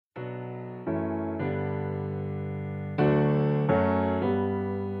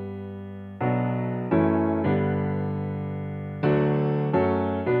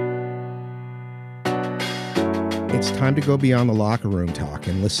It's time to go beyond the locker room talk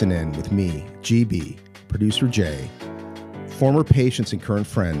and listen in with me, GB, producer Jay, former patients and current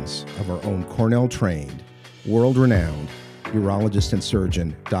friends of our own Cornell-trained, world-renowned urologist and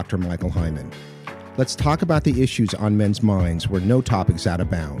surgeon, Dr. Michael Hyman. Let's talk about the issues on men's minds where no topic's out of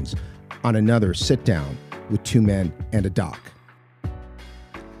bounds on another sit-down with two men and a doc.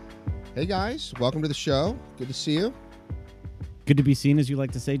 Hey guys, welcome to the show. Good to see you. Good to be seen, as you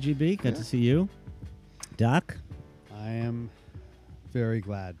like to say, GB. Good to see you. Doc? I am very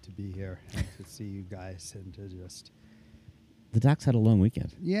glad to be here and to see you guys and to just... The doc's had a long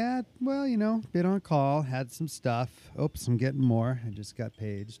weekend. Yeah, well, you know, been on call, had some stuff. Oops, I'm getting more. I just got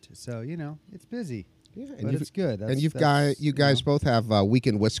paged. So, you know, it's busy. Yeah, but it's good. You guys both have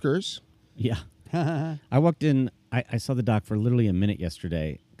weekend whiskers. Yeah. I walked in, I saw the doc for literally a minute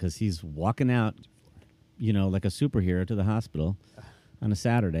yesterday because he's walking out, you know, like a superhero to the hospital on a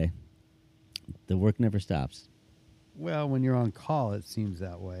Saturday. The work never stops. Well, when you're on call, it seems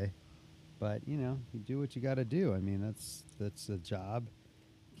that way. But, you know, you do what you got to do. I mean, that's a job.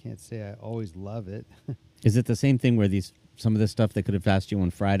 Can't say I always love it. Is it the same thing where some of this stuff they could have asked you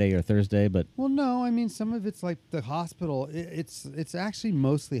on Friday or Thursday, but... Well, no. I mean, some of it's like the hospital. It's actually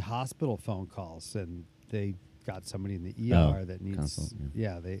mostly hospital phone calls, and they got somebody in the ER that needs...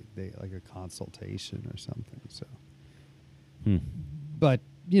 they like a consultation or something, so... But,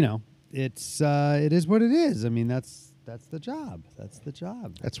 you know, it is what it is. I mean, that's the job. That's the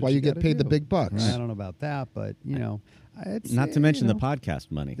job. That's why you get paid the big bucks. Right. I don't know about that, but, you know. It's, not to mention the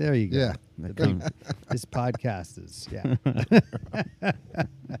podcast money. There you go. Yeah. This podcast is, yeah.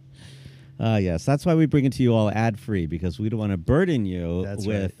 Yes, that's why we bring it to you all ad-free, because we don't want to burden you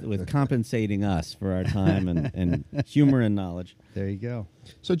with compensating us for our time and humor and knowledge. There you go.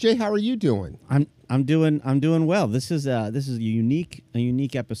 So Jay, how are you doing? I'm doing well. This is a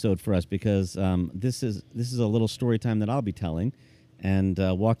unique episode for us because this is a little story time that I'll be telling, and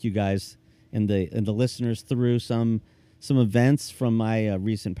walk you guys and the listeners through some events from my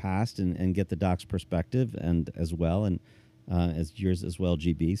recent past and get the doc's perspective and as well and as yours as well,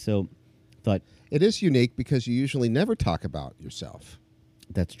 GB. So. Thought it is unique because you usually never talk about yourself.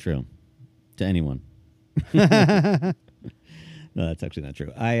 That's true to anyone. No, that's actually not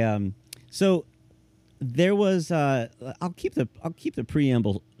true. So there was I'll keep the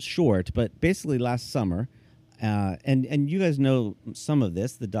preamble short, but basically last summer, and you guys know some of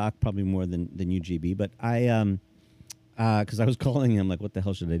this, the doc probably more than you, GB, but I because I was calling him like, what the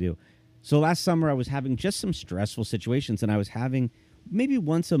hell should I do? So last summer I was having just some stressful situations, and I was having maybe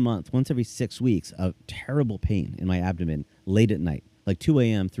once a month, once every 6 weeks, of terrible pain in my abdomen late at night, like 2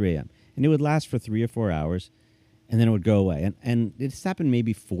 a.m., 3 a.m. And it would last for 3 or 4 hours, and then it would go away. And it's happened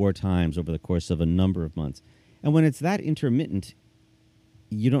maybe 4 times over the course of a number of months. And when it's that intermittent,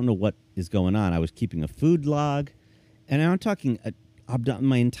 you don't know what is going on. I was keeping a food log, and I'm talking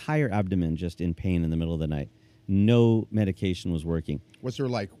my entire abdomen just in pain in the middle of the night. No medication was working. Was there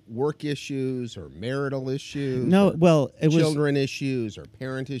like work issues or marital issues? No, well, it was children issues or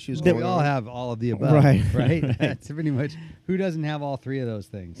parent issues. We all have all of the above, right? That's pretty much. Who doesn't have all 3 of those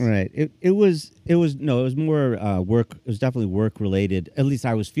things? Right. It was more work. It was definitely work related. At least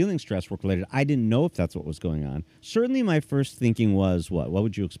I was feeling stress work related. I didn't know if that's what was going on. Certainly, my first thinking was what? What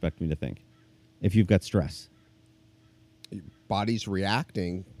would you expect me to think if you've got stress? Your body's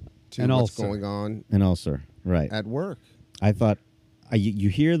reacting to what's going on. An ulcer. Right. At work. I thought, you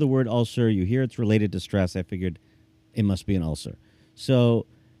hear the word ulcer, you hear it's related to stress. I figured it must be an ulcer. So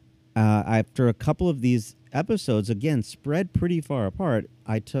after a couple of these episodes, again, spread pretty far apart,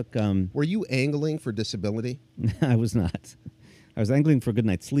 I took... Were you angling for disability? I was not. I was angling for a good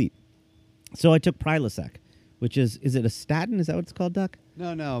night's sleep. So I took Prilosec, which is it a statin? Is that what it's called, Doc?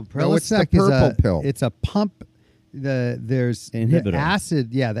 No. Prilosec it's the purple pill. It's a pump. There's inhibitor. The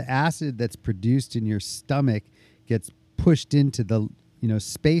acid. Yeah, the acid that's produced in your stomach gets pushed into the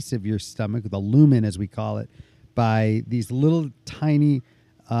space of your stomach, the lumen as we call it, by these little tiny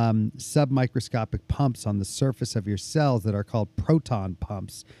submicroscopic pumps on the surface of your cells that are called proton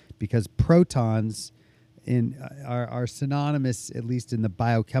pumps, because protons are synonymous, at least in the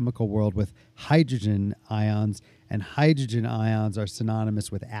biochemical world, with hydrogen ions, and hydrogen ions are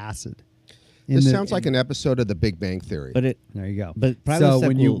synonymous with acid. This sounds like an episode of The Big Bang Theory. There you go. But so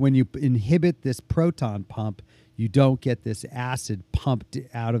when you inhibit this proton pump, you don't get this acid pumped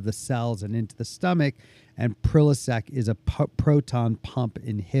out of the cells and into the stomach. And Prilosec is a proton pump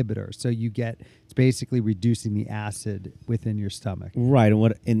inhibitor. So it's basically reducing the acid within your stomach. Right.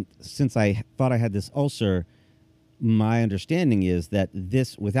 And since I thought I had this ulcer, my understanding is that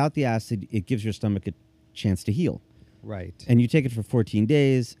without the acid, it gives your stomach a chance to heal. Right. and you take it for 14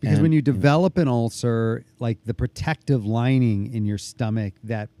 days. Because and, when you develop an ulcer, like the protective lining in your stomach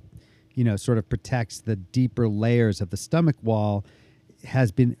that, sort of protects the deeper layers of the stomach wall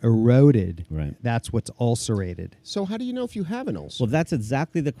has been eroded. Right. That's what's ulcerated. So how do you know if you have an ulcer? Well, that's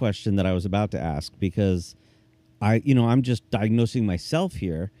exactly the question that I was about to ask, because I'm just diagnosing myself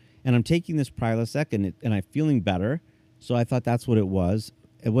here, and I'm taking this Prilosec, and I'm feeling better. So I thought that's what it was.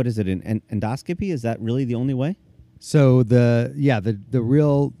 What is it? An endoscopy? Is that really the only way? So the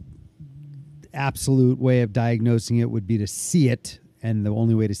real absolute way of diagnosing it would be to see it, and the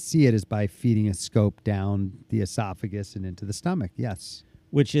only way to see it is by feeding a scope down the esophagus and into the stomach. Yes.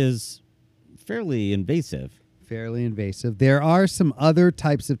 Which is fairly invasive. Fairly invasive. There are some other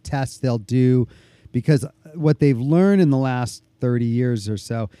types of tests they'll do, because what they've learned in the last 30 years or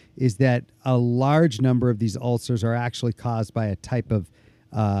so is that a large number of these ulcers are actually caused by a type of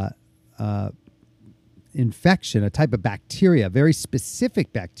infection, a type of bacteria, very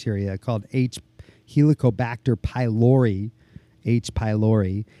specific bacteria called Helicobacter pylori, H.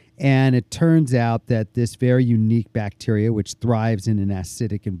 pylori. And it turns out that this very unique bacteria, which thrives in an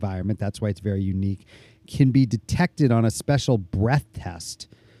acidic environment, that's why it's very unique, can be detected on a special breath test.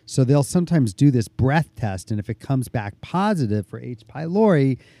 So they'll sometimes do this breath test, and if it comes back positive for H.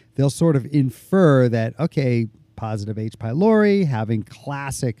 pylori, they'll sort of infer that, okay, positive H. pylori, having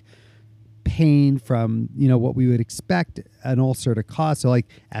classic pain from, what we would expect an ulcer to cause. So like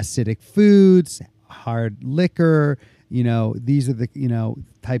acidic foods, hard liquor, these are the,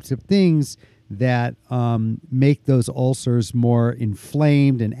 types of things that make those ulcers more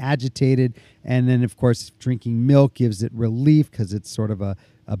inflamed and agitated. And then, of course, drinking milk gives it relief because it's sort of a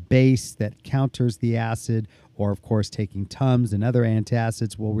base that counters the acid. Or, of course, taking Tums and other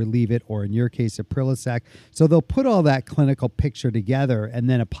antacids will relieve it, or in your case, a Prilosec. So they'll put all that clinical picture together and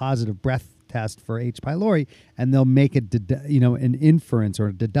then a positive breath test for H. pylori, and they'll make an inference or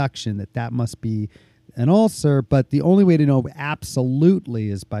a deduction that must be an ulcer. But the only way to know absolutely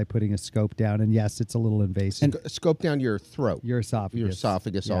is by putting a scope down. And yes, it's a little invasive. Scope down your throat. Your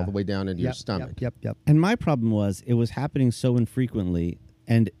esophagus. All the way down into your stomach. Yep. And my problem was it was happening so infrequently.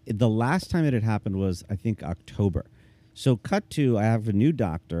 And the last time it had happened was, I think, October. So cut to, I have a new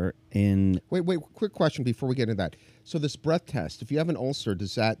doctor in... Wait, quick question before we get into that. So this breath test, if you have an ulcer,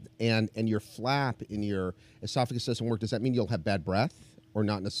 does that, and your flap in your esophagus doesn't work, does that mean you'll have bad breath or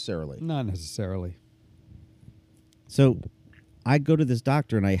not necessarily? Not necessarily. So I go to this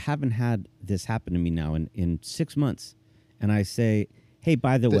doctor, and I haven't had this happen to me now in 6 months. And I say, hey,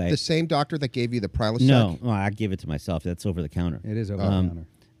 by the way... The same doctor that gave you the Prilosec? No, I gave it to myself. That's over the counter. It is over the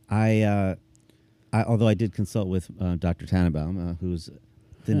counter. Although I did consult with Dr. Tannenbaum, who's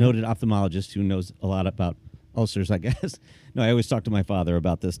the noted ophthalmologist who knows a lot about ulcers, I guess. No, I always talk to my father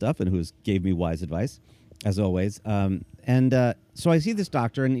about this stuff, and who gave me wise advice, as always. So I see this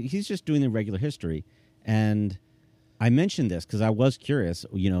doctor, and he's just doing the regular history. And I mentioned this because I was curious,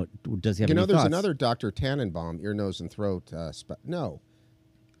 does he have any there's thoughts? another Dr. Tannenbaum, ear, nose, and throat. No,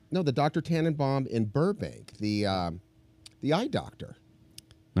 the Dr. Tannenbaum in Burbank, the eye doctor.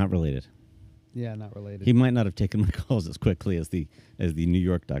 Not related. Yeah, not related. He might not have taken my calls as quickly as the New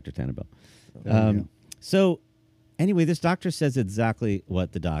York Dr. Tannenbaum. So anyway, this doctor says exactly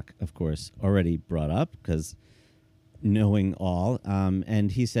what the doc, of course, already brought up, because knowing all,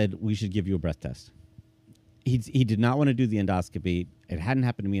 and he said we should give you a breath test. He did not want to do the endoscopy. It hadn't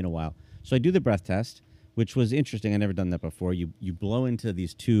happened to me in a while. So I do the breath test, which was interesting. I'd never done that before. You blow into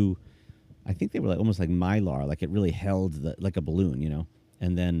these two, I think they were almost like Mylar, like it really held like a balloon,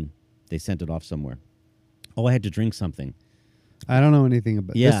 and then they sent it off somewhere. Oh, I had to drink something. I don't know anything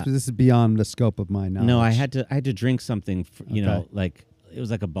about Yeah. this. This is beyond the scope of my knowledge. No, I had to drink something, Okay. like it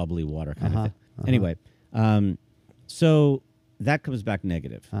was like a bubbly water kind of thing. Anyway, so that comes back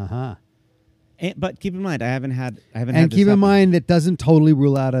negative. But keep in mind, I haven't had And this keep in happen. mind, it doesn't totally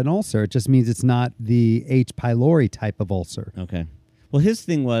rule out an ulcer. It just means it's not the H. pylori type of ulcer. Okay. Well, his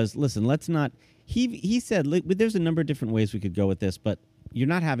thing was, listen, let's not. He said there's a number of different ways we could go with this, but you're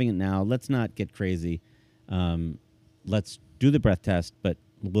not having it now. Let's not get crazy. Let's do the breath test, but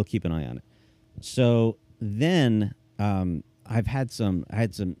we'll keep an eye on it. So then I had some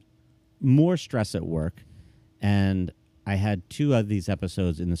more stress at work, and I had 2 of these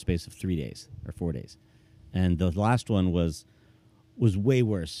episodes in the space of 3 days or 4 days, and the last one was way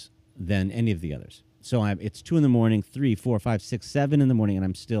worse than any of the others. So it's 2 in the morning, 3, 4, 5, 6, 7 in the morning, and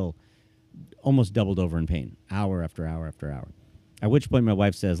I'm still almost doubled over in pain, hour after hour after hour. At which point my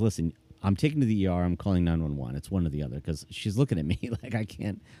wife says, listen, I'm taking to the ER. I'm calling 911. It's one or the other, because she's looking at me like I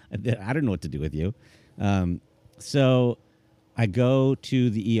don't know what to do with you. So I go to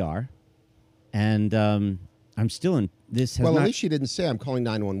the ER, and I'm still in this. Has Well, not, at least she didn't say, I'm calling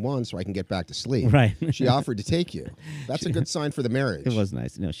 911 so I can get back to sleep. Right. She offered to take you. That's a good sign for the marriage. It was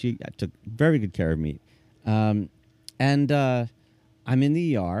nice. No, she took very good care of me. I'm in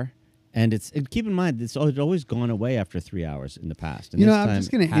the ER, and keep in mind it's always gone away after 3 hours in the past. And I'm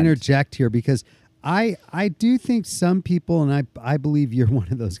just going to interject here because I do think some people, and I believe you're one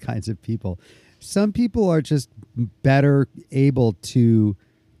of those kinds of people. Some people are just better able to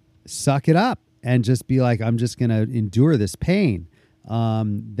suck it up and just be like, I'm just going to endure this pain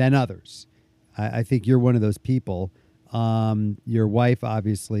than others. I think you're one of those people. Your wife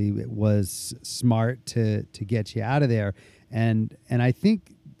obviously was smart to get you out of there. And I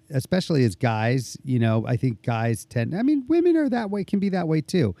think, especially as guys, I think guys women are that way, can be that way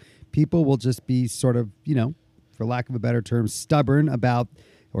too. People will just be sort of, for lack of a better term, stubborn about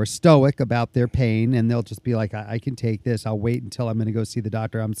or stoic about their pain, and they'll just be like, I can take this. I'll wait until I'm going to go see the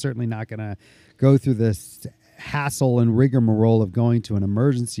doctor. I'm certainly not going to go through this hassle and rigmarole of going to an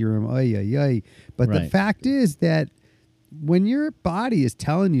emergency room. But Right. the fact is that when your body is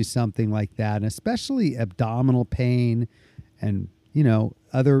telling you something like that, and especially abdominal pain and,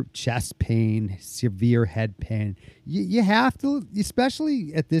 other chest pain, severe head pain, you have to,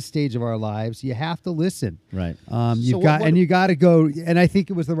 especially at this stage of our lives, you have to listen. Right. You got to go, and I think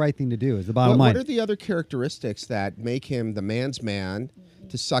it was the right thing to do. Is the bottom line. What are the other characteristics that make him the man's man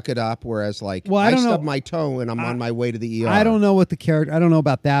to suck it up? Whereas, like, Well, I I don't stubbed know. my toe and I'm on my way to the ER. I don't know what the character. I don't know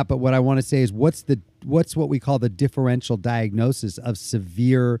about that, but what I want to say is what's what we call the differential diagnosis of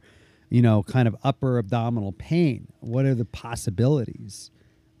severe, kind of upper abdominal pain. What are the possibilities?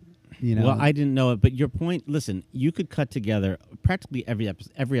 Well, I didn't know it, but your point. Listen, you could cut together practically every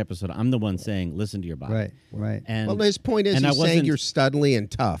episode. I'm the one saying, "Listen to your body." Right. And Well, his point is and I he's saying wasn't- you're studly and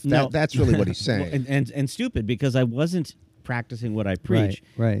tough. No. That's really what he's saying. and stupid because I wasn't practicing what I preach.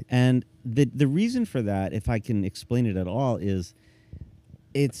 Right. And the reason for that, if I can explain it at all, is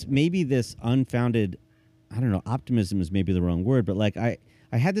it's maybe this unfounded. I don't know. Optimism is maybe the wrong word, but like I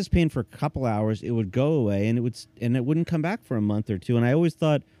had this pain for a couple hours. It would go away, and it wouldn't come back for a month or two. And I always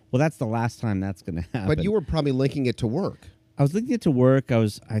thought, well, that's the last time that's going to happen. But you were probably linking it to work. I was linking it to work. I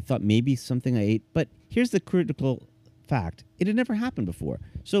thought maybe something I ate. But here's the critical fact: it had never happened before.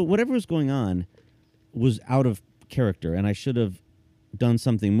 So whatever was going on was out of character, and I should have done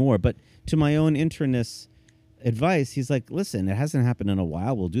something more. But to my own internist's advice, he's like, "Listen, it hasn't happened in a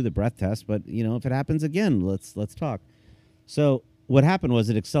while. We'll do the breath test, but if it happens again, let's talk." So what happened was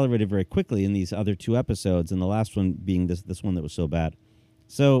it accelerated very quickly in these other two episodes, and the last one being this one that was so bad.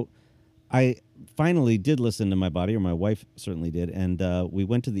 So I finally did listen to my body, or my wife certainly did, and we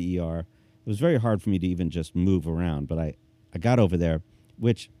went to the ER. It was very hard for me to even just move around, but I got over there.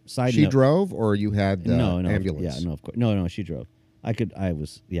 Which side She note? drove, or you had No, ambulance? Yeah, no, of course, no, she drove. I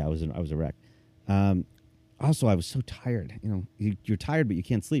was a wreck. Also, I was so tired. You're tired, but you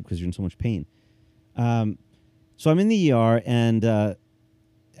can't sleep because you're in so much pain. So I'm in the ER, and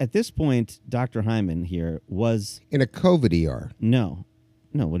at this point, Dr. Hyman here was In a COVID ER. no.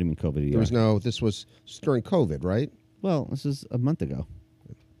 What do you mean COVID? There was this was during COVID, right? Well, this is a month ago,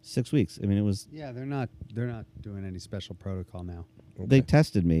 6 weeks. I mean, it was. Yeah, they're not doing any special protocol now. They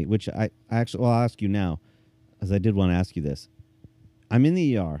tested me, which I actually. Well, I'll ask you now, as I did want to ask you this. I'm in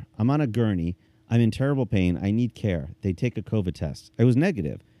the ER. I'm on a gurney. I'm in terrible pain. I need care. They take a COVID test. I was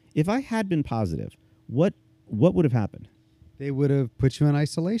negative. If I had been positive, what would have happened? They would have put you in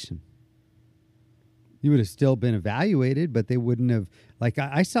isolation. You would have still been evaluated, but they wouldn't have. Like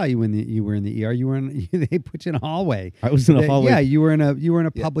I saw you when you were in the ER. You were in. They put you in a hallway. I was in a hallway. Yeah, you were in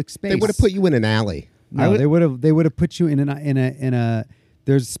a public space. They would have put you in an alley. No, they would have put you in a.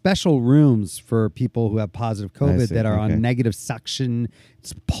 There's special rooms for people who have positive COVID see. that are Okay. on negative suction.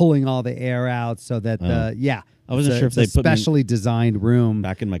 It's pulling all the air out so that I wasn't sure if it's they a put me specially designed room.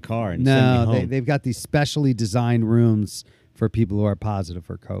 back in my car and send me No, home. they've got these specially designed rooms for people who are positive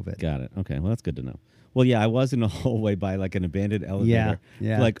for COVID. Got it. Okay. Well, that's good to know. Well, yeah, I was in a hallway by like an abandoned elevator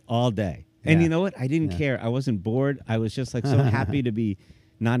Yeah. for like all day. And Yeah. you know what? I didn't care. I wasn't bored. I was just like so happy to be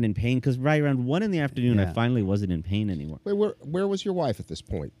not in pain because right around 1 in the afternoon, I Yeah. finally wasn't in pain anymore. Wait, where was your wife at this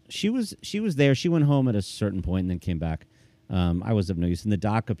point? She was there. She went home at a certain point and then came back. I was of no use. And the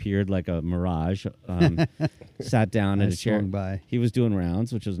doc appeared like a mirage. Sat down I at a chair. swung by. He was doing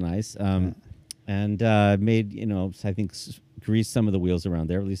rounds, which was nice. And made, I think greased some of the wheels around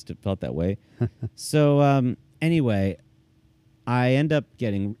there. At least it felt that way. So anyway, I end up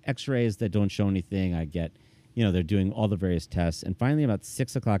getting x-rays that don't show anything. I get, they're doing all the various tests. And finally, about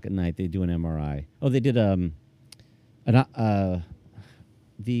 6 o'clock at night, they do an MRI. Oh, they did Ultrasound.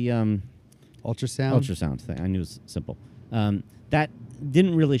 ultrasound thing. I knew it was simple. That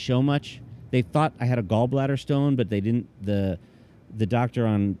didn't really show much. they thought I had a gallbladder stone, but they didn't. The doctor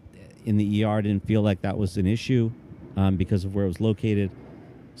in the ER didn't feel like that was an issue because of where it was located.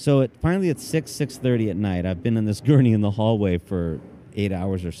 So finally at 6:30 at night, I've been in this gurney in the hallway for 8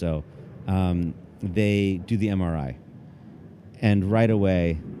 hours or so. They do the MRI, and right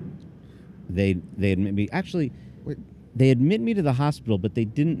away, they admit me. Actually, they admit me to the hospital, but they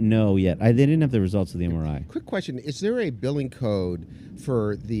didn't know yet. They didn't have the results of the MRI. Quick question: is there a billing code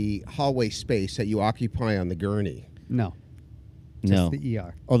for the hallway space that you occupy on the gurney? No. No. Just the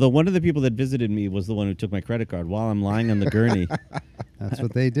ER. Although one of the people that visited me was the one who took my credit card while I'm lying on the gurney. That's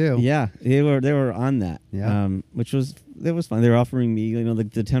what they do. Yeah, they were on that. Yeah. Which was fun. They were offering me,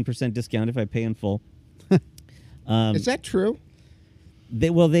 the 10% discount if I pay in full. Is that true?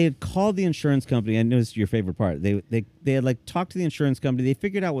 They had called the insurance company. I noticed your favorite part. They had like talked to the insurance company. They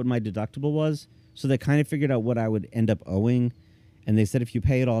figured out what my deductible was, so they kind of figured out what I would end up owing. And they said, if you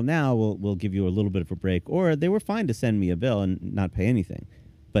pay it all now, we'll give you a little bit of a break. Or they were fine to send me a bill and not pay anything,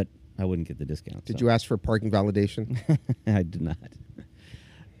 but I wouldn't get the discount. Did you ask for parking validation? I did not.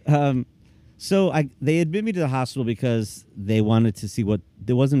 So they admitted me to the hospital because they wanted to see what.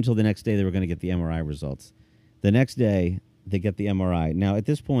 It wasn't until the next day they were going to get the MRI results. The next day they get the MRI. Now at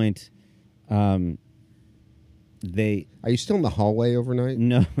this point, Are you still in the hallway overnight?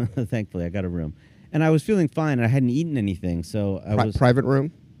 no, thankfully I got a room. And I was feeling fine. And I hadn't eaten anything, so I was Private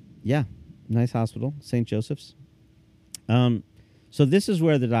room? Yeah, nice hospital, St. Joseph's. So this is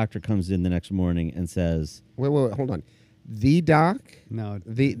where the doctor comes in the next morning and says, Wait, hold on. The doc? No.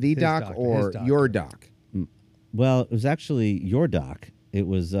 The his doc doctor, or his doctor. your doc? well, it was actually your doc. It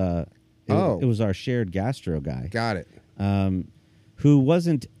was it was our shared gastro guy. Got it. Who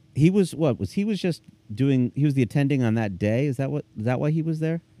wasn't. He was just doing. He was the attending on that day. Is that why he was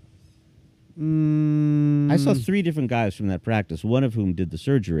there? I saw 3 different guys from that practice. One of whom did the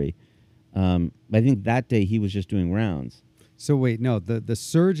surgery. I think that day he was just doing rounds. So wait, no, the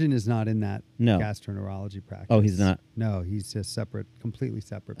surgeon is not in that No. gastroenterology practice. Oh, he's not? No, he's just completely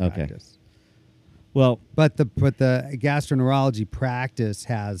separate Okay. practice. Well, But the gastroenterology practice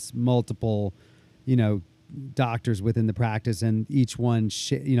has multiple, doctors within the practice, and each one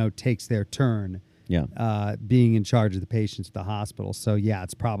takes their turn. yeah. Being in charge of the patients at the hospital. So yeah,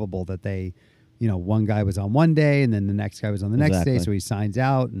 it's probable that they, one guy was on one day and then the next guy was on the next day, Exactly. so he signs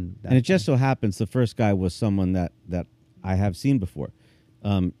out, and And it just so happens the first guy was someone that I have seen before.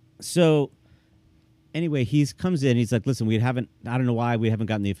 So anyway, he comes in. He's like, listen, I don't know why we haven't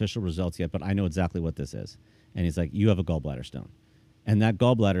gotten the official results yet, but I know exactly what this is. And he's like, you have a gallbladder stone. And that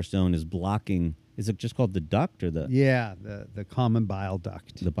gallbladder stone is blocking, is it just called the duct or the common bile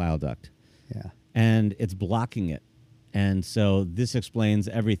duct. the bile duct? Yeah. And it's blocking it. And so this explains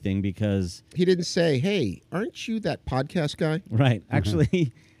everything because, He didn't say, hey, aren't you that podcast guy? right,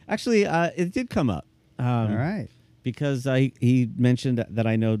 actually, it did come up. All right. Because he mentioned that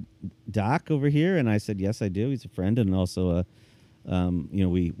I know Doc over here, and I said, yes, I do. He's a friend, and also,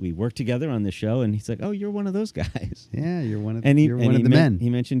 we work together on the show. And he's like, oh, you're one of those guys. Yeah, you're one of And you're one of the men. He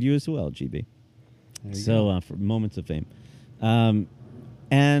mentioned you as well, GB. There you So for moments of fame.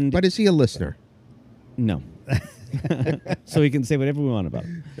 And But is he a listener? no. So he can say whatever we want about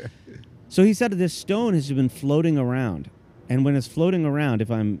it. So he said this stone has been floating around. And when it's floating around, if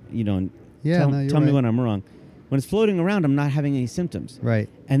I'm, Yeah, tell, no, you're tell me right. when I'm wrong. When it's floating around, I'm not having any symptoms. Right.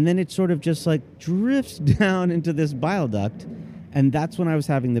 And then it sort of just like drifts down into this bile duct. And that's when I was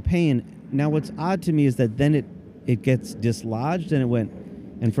having the pain. Now, what's odd to me is that then it gets dislodged and it went,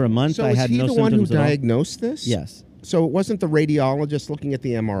 and for a month So I is had he no the one who symptoms at all. diagnosed this? Yes. So it wasn't the radiologist looking at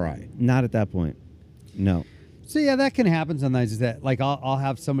the MRI? Not at that point. No. So yeah, that can happen sometimes. Is that like I'll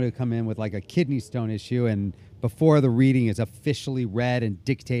have somebody come in with like a kidney stone issue, and before the reading is officially read and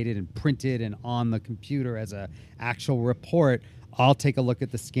dictated and printed and on the computer as a actual report, I'll take a look at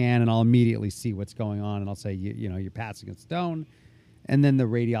the scan and I'll immediately see what's going on, and I'll say you're passing a stone, and then the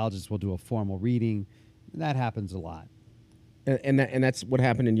radiologist will do a formal reading. That happens a lot. And that's what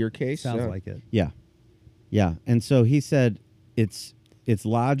happened in your case? Sounds like it. Yeah. Yeah. And so he said it's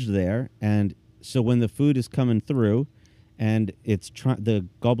lodged there, and so when the food is coming through and the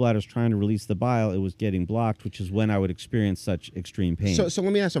gallbladder's trying to release the bile, it was getting blocked, which is when I would experience such extreme pain. So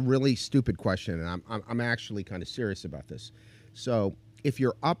let me ask a really stupid question, and I'm actually kind of serious about this. So if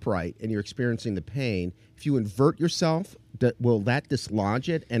you're upright and you're experiencing the pain, if you invert yourself, will that dislodge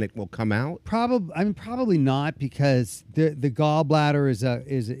it and it will come out? Probably not, because the gallbladder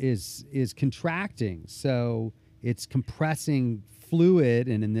is contracting, so it's compressing fluid,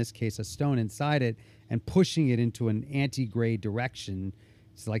 and in this case a stone inside it, and pushing it into an anti-grade direction.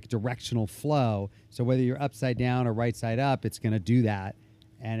 It's like directional flow. So whether you're upside down or right side up, it's going to do that.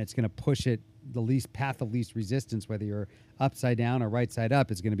 and it's going to push it the least path of least resistance, whether you're upside down or right side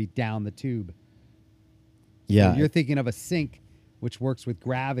up, is going to be down the tube. Yeah. So you're thinking of a sink, which works with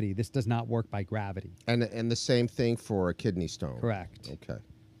gravity. This does not work by gravity. And the same thing for a kidney stone. Correct. Okay.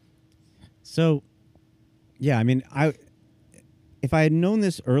 So, yeah, I mean, if I had known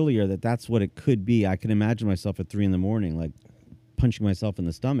this earlier that that's what it could be, I can imagine myself at 3 a.m, like punching myself in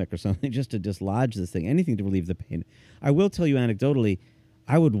the stomach or something just to dislodge this thing, anything to relieve the pain. I will tell you anecdotally,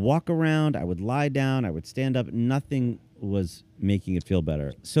 I would walk around, I would lie down, I would stand up. Nothing was making it feel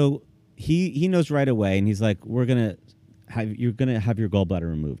better. So he knows right away, and he's like, you're gonna have your gallbladder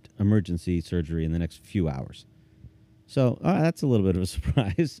removed, emergency surgery in the next few hours. So that's a little bit of a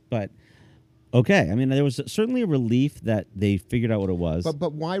surprise, but okay. I mean, there was certainly a relief that they figured out what it was.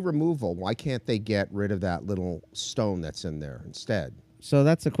 But why removal? Why can't they get rid of that little stone that's in there instead? So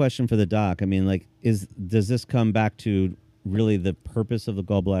that's a question for the doc. I mean, like, does this come back to really the purpose of the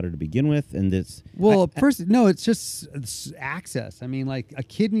gallbladder to begin with? And it's first, no, it's just access. I mean, like a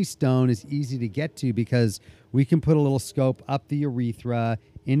kidney stone is easy to get to because we can put a little scope up the urethra,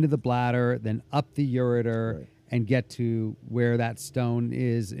 into the bladder, then up the ureter. Right. And get to where that stone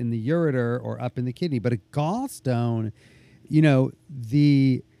is in the ureter or up in the kidney. But a gallstone,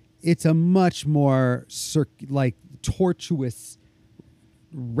 it's a much more tortuous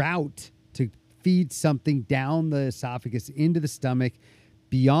route to feed something down the esophagus into the stomach,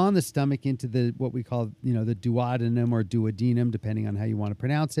 beyond the stomach into the what we call the duodenum or duodenum, depending on how you want to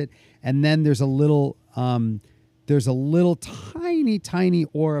pronounce it. And then there's a little tiny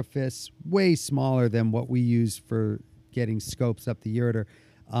orifice, way smaller than what we use for getting scopes up the ureter,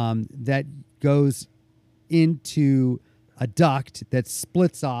 that goes into a duct that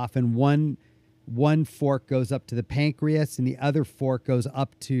splits off, and one fork goes up to the pancreas and the other fork goes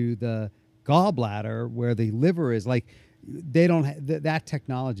up to the gallbladder where the liver is. Like, they don't that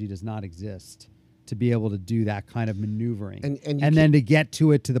technology does not exist to be able to do that kind of maneuvering. And then to get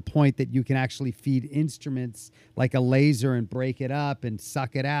to it to the point that you can actually feed instruments like a laser and break it up and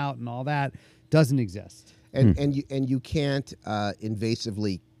suck it out and all that doesn't exist. And you can't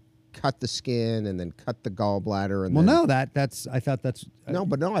invasively cut the skin and then cut the gallbladder. And I thought that's I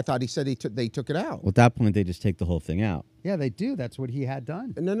thought he said they took it out. Well, at that point they just take the whole thing out. Yeah, they do. That's what he had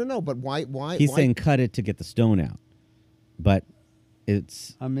done. No. But why? He's saying cut it to get the stone out, but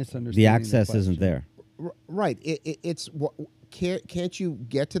I'm misunderstanding. The access isn't there. Right. Can't you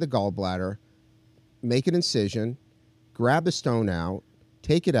get to the gallbladder, make an incision, grab the stone out,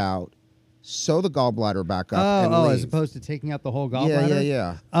 take it out, sew the gallbladder back up, and leave? As opposed to taking out the whole gallbladder?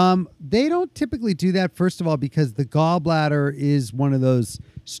 Yeah. They don't typically do that, first of all, because the gallbladder is one of those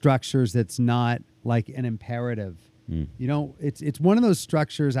structures that's not like an imperative. It's one of those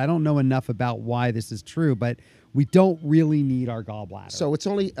structures. I don't know enough about why this is true, but we don't really need our gallbladder. So it's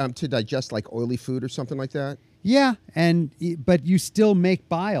only to digest like oily food or something like that? Yeah, but you still make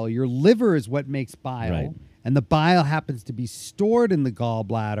bile. Your liver is what makes bile, right. And the bile happens to be stored in the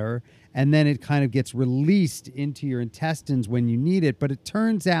gallbladder, and then it kind of gets released into your intestines when you need it. But it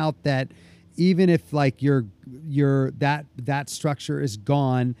turns out that even if like that structure is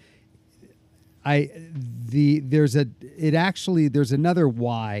gone, there's another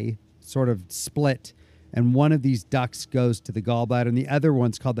Y sort of split, and one of these ducts goes to the gallbladder, and the other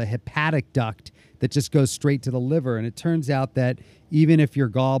one's called the hepatic duct that just goes straight to the liver. And it turns out that even if your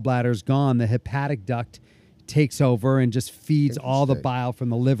gallbladder's gone, the hepatic duct takes over and just feeds all the bile from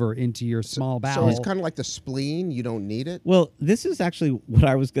the liver into your small bowel. So it's kind of like the spleen. You don't need it. Well, this is actually what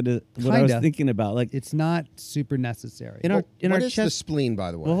I was thinking about. Like, it's not super necessary. What is the spleen,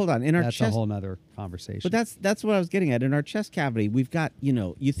 by the way? Well, hold on. That's a whole nother conversation. But that's what I was getting at. In our chest cavity, we've got,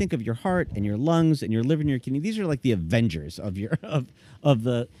 you think of your heart and your lungs and your liver and your kidney. These are like the Avengers of your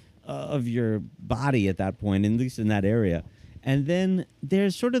of your body at that point, at least in that area. And then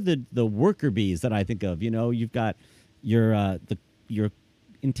there's sort of the worker bees that I think of. You've got your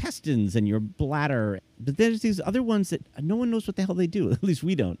intestines and your bladder, but there's these other ones that no one knows what the hell they do. At least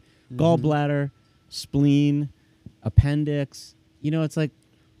we don't. Mm-hmm. Gallbladder, spleen, appendix. It's like.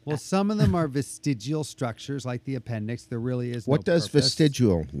 Well, some of them are vestigial structures, like the appendix. There really is. What does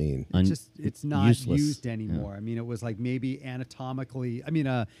vestigial mean? It's not useless. Used anymore. Yeah. I mean, it was like maybe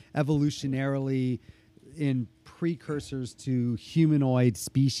evolutionarily in precursors to humanoid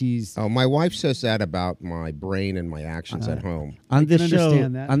species. Oh, my wife says that about my brain and my actions at home. On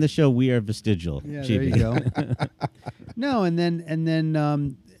the show, we are vestigial. Yeah, there you go. No, and then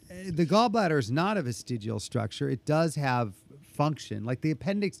the gallbladder is not a vestigial structure. It does have function. Like the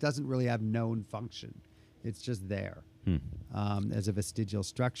appendix doesn't really have known function. It's just there as a vestigial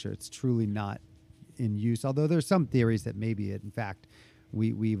structure. It's truly not in use, although there's some theories that maybe it, in fact,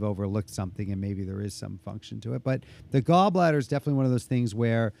 we've overlooked something, and maybe there is some function to it. But the gallbladder is definitely one of those things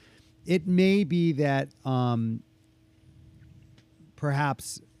where it may be that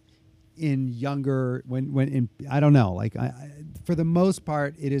perhaps in younger I don't know, like for the most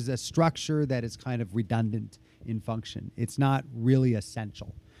part, it is a structure that is kind of redundant in function. It's not really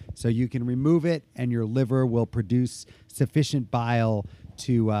essential. So you can remove it, and your liver will produce sufficient bile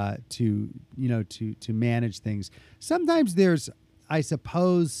to manage things. Sometimes there's, I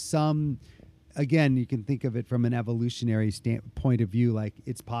suppose, some. Again, you can think of it from an evolutionary point of view. Like,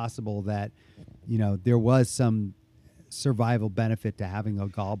 it's possible that there was some survival benefit to having a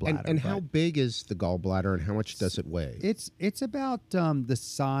gallbladder. And how big is the gallbladder, and how much does it weigh? It's about the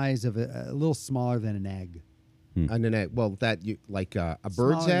size of a little smaller than an egg. And an egg. Well, like a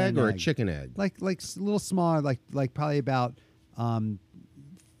bird's egg or a chicken egg? Like a little smaller, like probably about about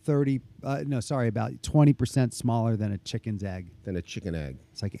 20% smaller than a chicken's egg. Than a chicken egg.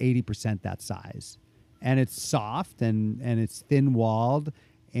 It's like 80% that size, and it's soft and it's thin walled,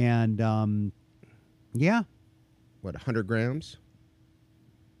 and yeah. What, 100 grams?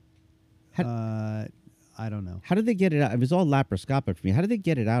 I don't know. How did they get it out? It was all laparoscopic for me. How did they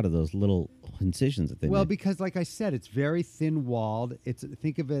get it out of those little incisions that they made? Because, like I said, it's very thin-walled.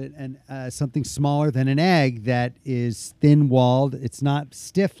 Think of it as something smaller than an egg that is thin-walled. It's not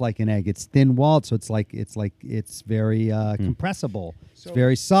stiff like an egg. It's thin-walled, so it's very compressible. It's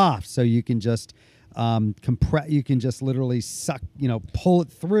very soft, so you can just You can just literally suck, pull it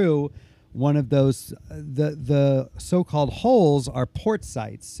through. One of those, the so-called holes are port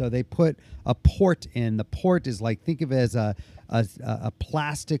sites. So they put a port in. The port is like, think of it as a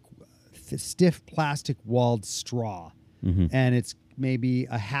plastic, stiff plastic walled straw. Mm-hmm. And it's maybe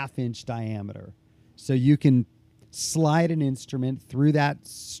a 1/2 inch diameter. So you can slide an instrument through that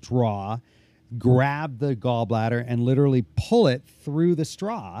straw, grab the gallbladder, and literally pull it through the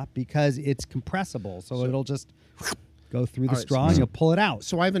straw because it's compressible. So it'll just go through the straw and you'll pull it out.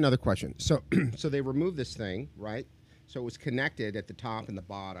 So I have another question. So they removed this thing, right? So it was connected at the top and the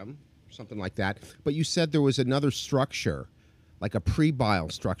bottom, something like that. But you said there was another structure, like a pre-bile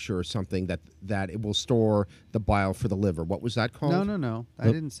structure or something that it will store the bile for the liver. What was that called? No.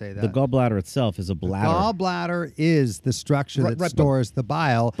 I didn't say that. The gallbladder itself is a bladder. The gallbladder is the structure that stores the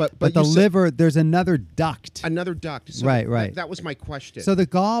bile. But the liver, there's another duct. Another duct. So right. That was my question. So the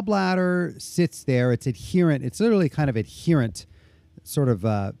gallbladder sits there. It's adherent. It's literally kind of adherent, sort of,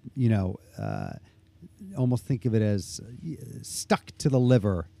 almost think of it as stuck to the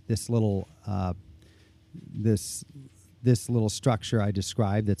liver, this little this little structure I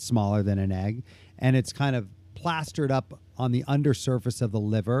described that's smaller than an egg, and it's kind of plastered up on the undersurface of the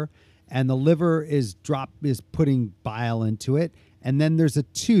liver, and the liver is putting bile into it, and then there's a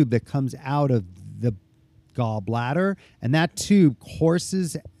tube that comes out of the gallbladder, and that tube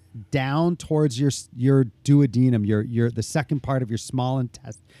courses down towards your duodenum, the second part of your small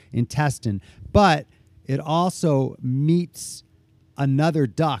intestine, but it also meets another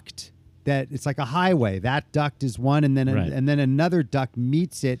duct. That it's like a highway. That duct is one, and then and then another duct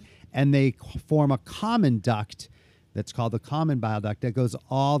meets it, and they form a common duct that's called the common bile duct that goes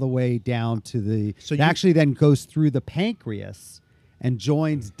all the way down to the. So it actually then goes through the pancreas and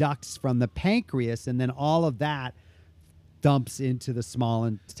joins ducts from the pancreas, and then all of that dumps into the small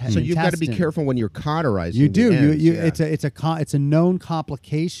intestine. So you've got to be careful when you're cauterizing. You do. It's a known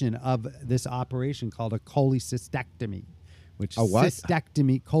complication of this operation called a cholecystectomy. Which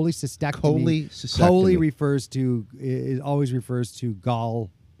cholecystectomy. Chole refers to always refers to to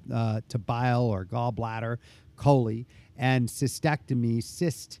bile or gallbladder, chole, and cystectomy.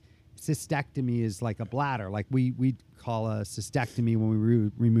 Cystectomy is like a bladder, like we call a cystectomy when we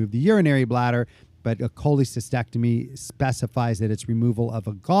remove the urinary bladder, but a cholecystectomy specifies that it's removal of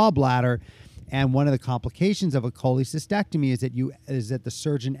a gallbladder. And one of the complications of a cholecystectomy is that the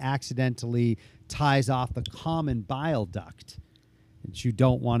surgeon accidentally ties off the common bile duct, which you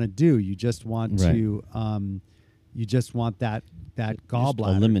don't want to do. You just want to, that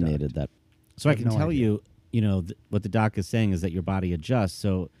gallbladder eliminated duct. that. So I can tell you, what the doc is saying is that your body adjusts.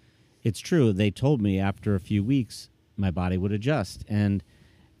 So it's true. They told me after a few weeks my body would adjust, and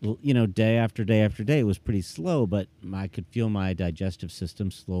day after day after day it was pretty slow, but I could feel my digestive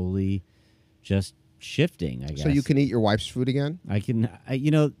system slowly just shifting, I guess. So you can eat your wife's food again? I can.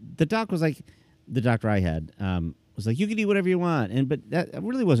 The doc was like, the doctor I had was like, you can eat whatever you want, but that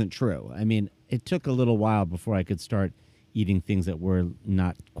really wasn't true. I mean, it took a little while before I could start eating things that were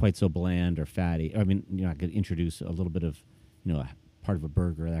not quite so bland or fatty. I mean, I could introduce a little bit of, a part of a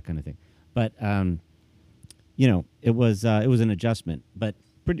burger, that kind of thing. But it was an adjustment, but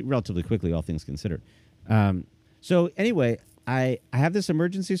relatively quickly, all things considered. So anyway, I have this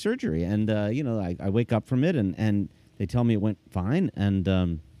emergency surgery, and I wake up from it, and they tell me it went fine, and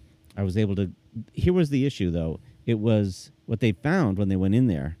I was able to. Here was the issue, though. It was what they found when they went in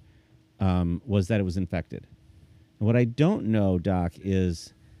there was that it was infected. And what I don't know, Doc,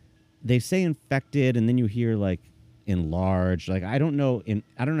 is they say infected, and then you hear like enlarged. Like I don't know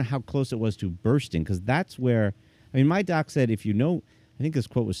how close it was to bursting, because that's where. I mean, my doc said if you know. I think this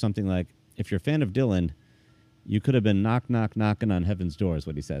quote was something like, "If you're a fan of Dylan, you could have been knocking on heaven's door," is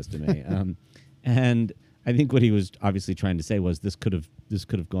what he says to me. And I think what he was obviously trying to say was this could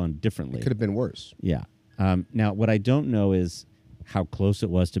have gone differently. It could have been worse. Yeah. Now, what I don't know is how close it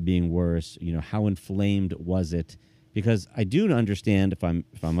was to being worse. How inflamed was it? Because I do understand, if I'm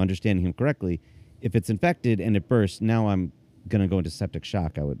understanding him correctly, if it's infected and it bursts, now I'm going to go into septic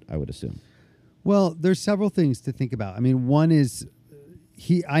shock. I would assume. Well, there's several things to think about. I mean, one is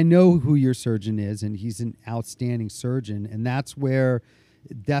I know who your surgeon is, and he's an outstanding surgeon, and that's where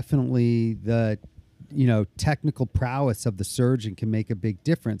definitely the technical prowess of the surgeon can make a big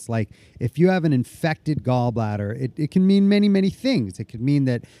difference. Like if you have an infected gallbladder, it can mean many, many things. It could mean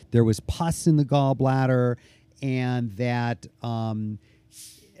that there was pus in the gallbladder, and that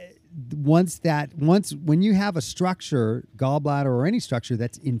when you have a structure, gallbladder or any structure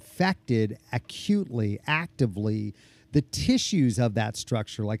that's infected acutely, actively, the tissues of that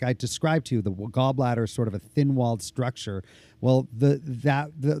structure, like I described to you, the gallbladder is sort of a thin-walled structure. Well,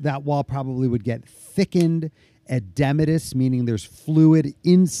 that wall probably would get thickened, edematous, meaning there's fluid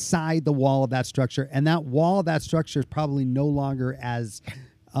inside the wall of that structure, and that wall of that structure is probably no longer as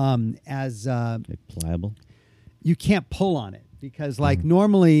Pliable. You can't pull on it. Because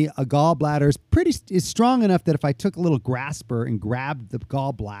normally a gallbladder is strong enough that if I took a little grasper and grabbed the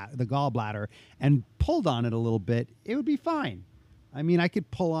gallbladder and pulled on it a little bit, it would be fine. I mean, I could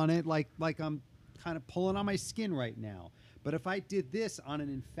pull on it like I'm kind of pulling on my skin right now. But if I did this on an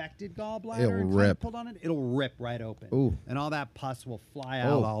infected gallbladder It'll and rip. pulled on it, it'll rip right open. Ooh. And all that pus will fly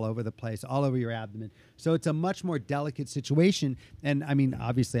out all over the place, all over your abdomen. So it's a much more delicate situation. And I mean,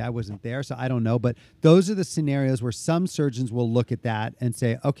 obviously I wasn't there, so I don't know. But those are the scenarios where some surgeons will look at that and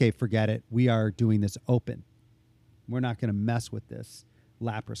say, okay, forget it. We are doing this open. We're not going to mess with this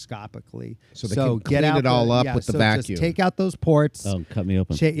laparoscopically. So they can clean it all up with the vacuum. Just take out those ports. Oh, cut me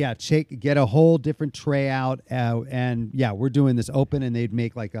open. Get a whole different tray out, and we're doing this open, and they'd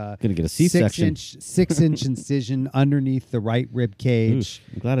make like a Gonna get a C-section. 6-inch incision underneath the right rib cage.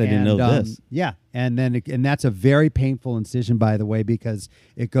 I'm glad I didn't know this. Yeah, and then that's a very painful incision, by the way, because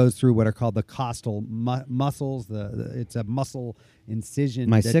it goes through what are called the costal muscles. It's a muscle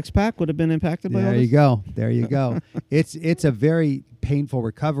incision. My six-pack would have been impacted by all this? There you go. It's a very painful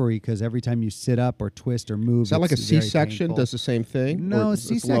recovery because every time you sit up or twist or move, Is that like a it's very C-section? painful. Does the same thing? No, Or a it's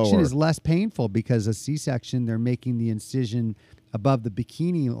C-section lower? is less painful because a C-section, they're making the incision above the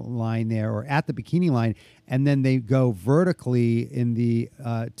bikini line there, or at the bikini line, and then they go vertically in the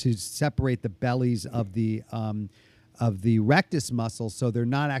to separate the bellies of the rectus muscle, so they're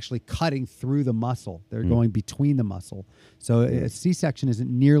not actually cutting through the muscle. They're going between the muscle. So a C-section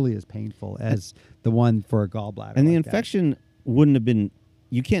isn't nearly as painful as the one for a gallbladder. And the like that. infection wouldn't have been.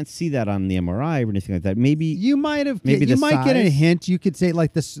 You can't see that on the MRI or anything like that. Maybe You might have. Maybe You the might get a size? hint. You could say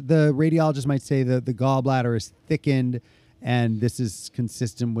like this. The radiologist might say that the gallbladder is thickened, and this is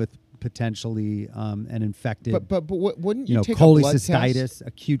consistent with potentially an infected. But wouldn't you take a blood test? cholecystitis,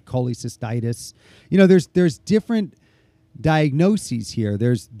 acute cholecystitis. There's different diagnoses here.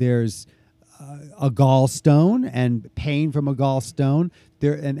 There's a gallstone and pain from a gallstone.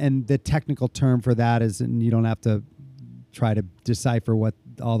 There and the technical term for that is, and you don't have to try to decipher what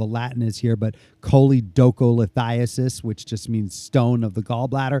all the Latin is here, but choledocholithiasis, which just means stone of the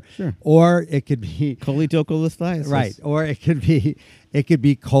gallbladder. Sure. Or it could be choledocholithiasis. right, or it could be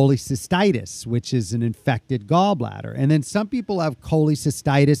cholecystitis, which is an infected gallbladder. And then some people have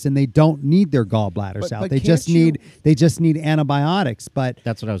cholecystitis and they don't need their gallbladders out. but They just can't need antibiotics. But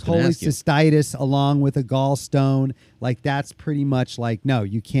That's what I was gonna ask you. cholecystitis along with a gallstone, like that's pretty much like, no,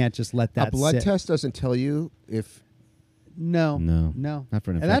 you can't just let that A blood sit. test doesn't tell you if No, No. not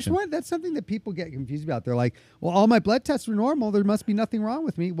for an And that's infection. that's something that people get confused about. They're like, well, all my blood tests are normal. There must be nothing wrong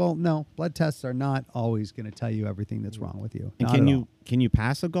with me. Well, no, blood tests are not always going to tell you everything that's wrong with you. And Not at all. can you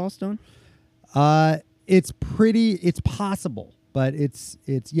pass a gallstone? It's possible, but it's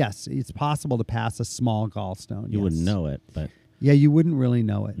possible to pass a small gallstone. You yes. wouldn't know it, but Yeah, you wouldn't really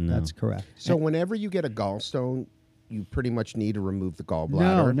know it. No. That's correct. So whenever you get a gallstone, you pretty much need to remove the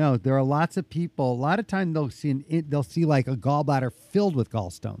gallbladder. No. There are lots of people. A lot of time they'll see like a gallbladder filled with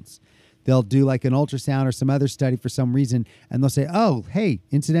gallstones. They'll do like an ultrasound or some other study for some reason, and they'll say, "Oh, hey,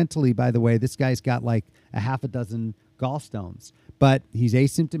 incidentally, by the way, this guy's got like a half a dozen gallstones. But he's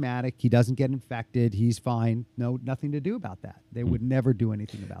asymptomatic. He doesn't get infected. He's fine. No, nothing to do about that. They would never do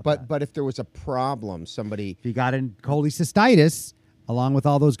anything about that. But if there was a problem, somebody if you got in cholecystitis along with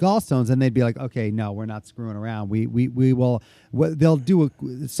all those gallstones, then they'd be like, okay, no, we're not screwing around. We will. What they'll do.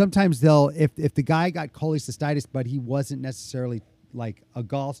 Sometimes they'll if the guy got cholecystitis, but he wasn't necessarily like a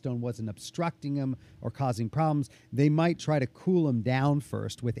gallstone wasn't obstructing him or causing problems, they might try to cool him down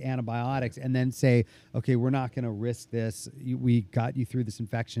first with antibiotics and then say, okay, we're not going to risk this. We got you through this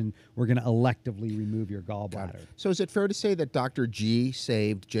infection. We're going to electively remove your gallbladder. So is it fair to say that Dr. G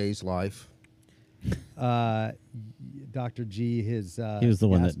saved Jay's life? Dr. G, his he was the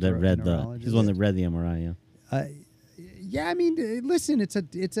one that read gastroenterologist. he's the one that read the MRI. Yeah. Yeah, I mean, listen,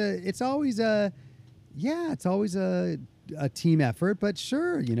 it's always a team effort, but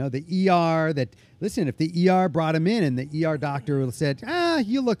sure, the ER listen, if the ER brought him in and the ER doctor said,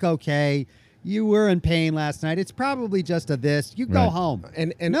 you look okay, you were in pain last night, it's probably just this, you go Right. home.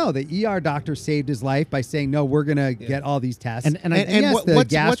 And No, the ER doctor saved his life by saying, no, we're going to get all these tests. And yes, the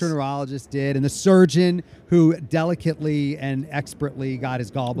what's- gastroenterologist did, and the surgeon who delicately and expertly got his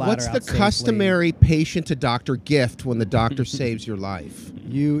gallbladder what's out the safely. customary patient to doctor gift when the doctor saves your life?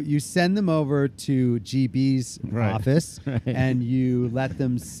 You send them over to GB's Right. office and you let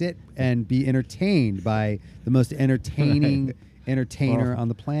them sit and be entertained by the most entertaining entertainer on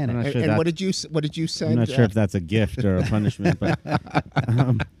the planet. I'm not And, sure and that- what did you send? I'm not sure if that's a gift or a punishment, but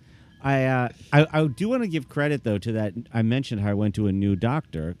I do want to give credit though to that. I mentioned how I went to a new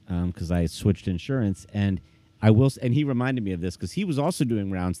doctor because I switched insurance, and and he reminded me of this because he was also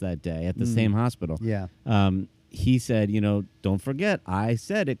doing rounds that day at the same hospital. Yeah. He said, don't forget, I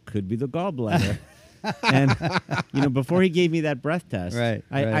said it could be the gallbladder. And before he gave me that breath test, Right,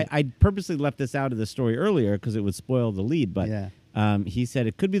 I right. I purposely left this out of the story earlier because it would spoil the lead. But Yeah. he said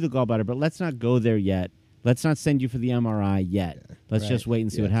it could be the gallbladder, but let's not go there yet. Let's not send you for the MRI yet. Let's Right. just wait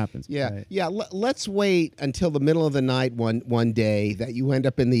and see what happens. Yeah, Right. yeah. Let's wait until the middle of the night one day that you end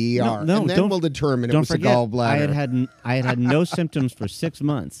up in the ER, No, and then don't- we'll determine it Don't was a forget, gallbladder. I had no symptoms for 6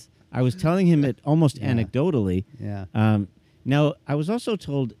 months. I was telling him it almost anecdotally. Yeah. Now, I was also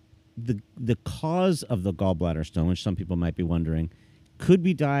told the cause of the gallbladder stone, which some people might be wondering, could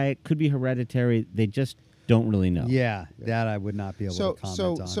be diet, could be hereditary. They just don't really know. Yeah, that I would not be able So, to comment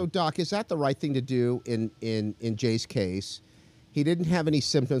so, on. so, Doc, is that the right thing to do in Jay's case? He didn't have any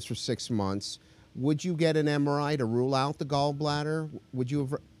symptoms for 6 months. Would you get an MRI to rule out the gallbladder? Would you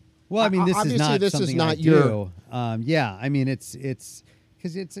have? Well, I mean, this is Obviously, not this is something not I your- do. Yeah, I mean, it's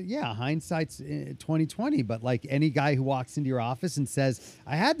because hindsight's 2020. But like any guy who walks into your office and says,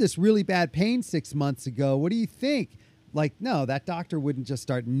 "I had this really bad pain 6 months ago. What do you think?" Like, no, that doctor wouldn't just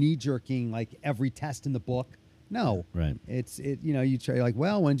start knee jerking like every test in the book. No, Right. You try like,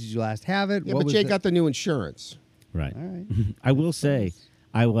 well, when did you last have it? Yeah, What but was Jay the-" got the new insurance. Right. All right. I will say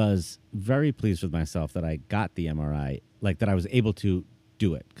I was very pleased with myself that I got the MRI, like that I was able to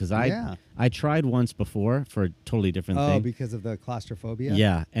do it because Yeah. I tried once before for a totally different Oh, thing. because of the claustrophobia.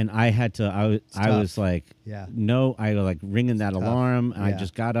 Yeah, and I had to. I tough. was like, Yeah. no. I was like ringing that tough. alarm, and I Yeah.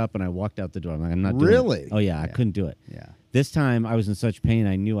 just got up and I walked out the door. I'm like, I'm not doing Really? it. Oh yeah, I Yeah. couldn't do it. Yeah. This time I was in such pain,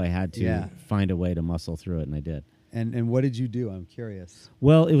 I knew I had to Yeah. find a way to muscle through it, and I did. And what did you do? I'm curious.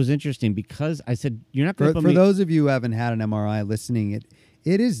 Well, it was interesting because I said, you're not going to For, put for me. those of you who haven't had an MRI listening, it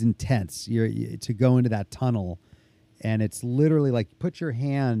is intense. To go into that tunnel, and it's literally like put your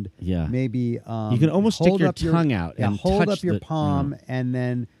hand. Yeah. Maybe You can almost stick hold your up tongue out Yeah, and hold touch up your the- palm, and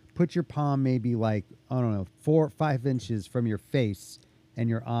then put your palm maybe like I don't know 4 or 5 inches from your face and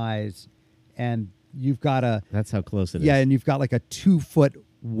your eyes, and you've got a That's how close it is. yeah, and you've got like a 2-foot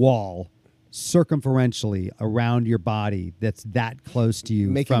wall circumferentially around your body that's that close to you,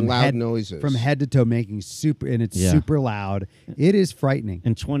 Making from loud head, noises. from head to toe, making super, and it's Yeah. super loud. It is frightening.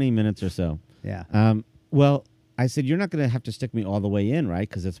 in 20 minutes or so. Yeah. Well, I said, you're not going to have to stick me all the way in, right?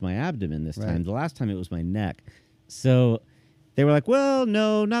 Because it's my abdomen this Right. time. The last time it was my neck. So they were like, well,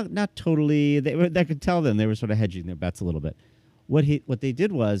 no, not totally. I could tell them they were sort of hedging their bets a little bit. What they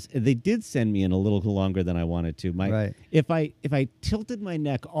did was they did send me in a little longer than I wanted to. Right. If I tilted my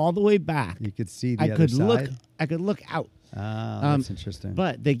neck all the way back, You could see the I other could side. look out. Ah, that's interesting.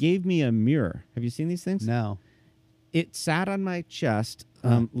 But they gave me a mirror. Have you seen these things? no. It sat on my chest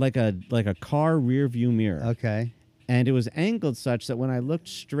like a car rear view mirror. Okay. And it was angled such that when I looked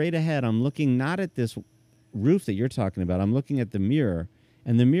straight ahead, I'm looking not at this roof that you're talking about. I'm looking at the mirror,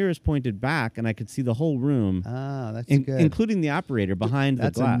 and the mirrors pointed back, and I could see the whole room, Ah, that's good. including the operator behind the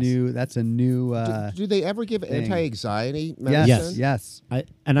That's glass. That's a new. Do they ever give thing. anti-anxiety Yes, medicine? yes.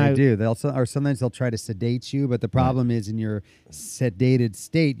 I do. Or sometimes they'll try to sedate you, but the problem is in your sedated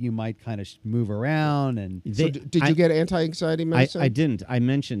state, you might kind of move around and So did you get anti-anxiety medicine? I didn't. I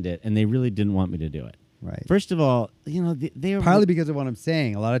mentioned it, and they really didn't want me to do it. right. First of all, they are Partly because of what I'm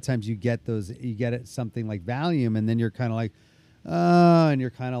saying. A lot of times you get something like Valium, and then you're kind of like, and you're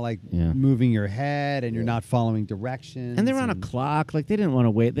kind of like Yeah. moving your head, and you're not following directions. and they're on a clock. Like they didn't want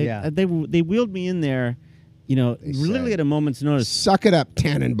to wait. They wheeled me in there, literally say. at a moment's notice. Suck it up,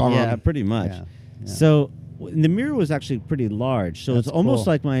 Tannenbaum. Yeah, pretty much. Yeah, yeah. So the mirror was actually pretty large. So That's it's almost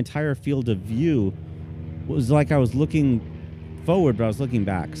cool. like my entire field of view was like I was looking forward, but I was looking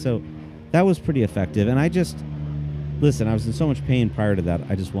back. So that was pretty effective. And I was in so much pain prior to that.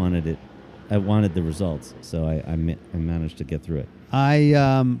 I just wanted it. I wanted the results. So I managed to get through it.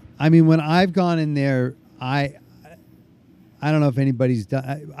 I mean, when I've gone in there, I don't know if anybody's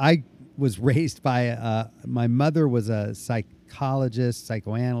done. I was raised by my mother was a psychologist,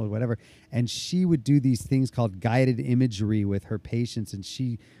 psychoanalyst, whatever, and she would do these things called guided imagery with her patients. And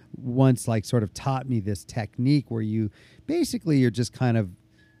she once sort of taught me this technique where you're just kind of,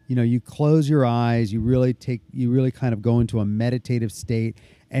 you close your eyes, you really kind of go into a meditative state,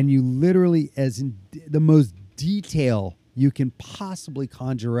 and you literally, as in the most detail you can possibly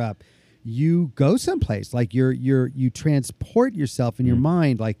conjure up, you go someplace, like you transport yourself in your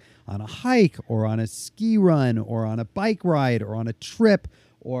mind, like on a hike or on a ski run or on a bike ride or on a trip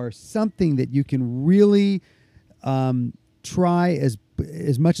or something that you can really try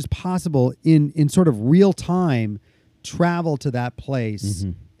as much as possible in sort of real time, travel to that place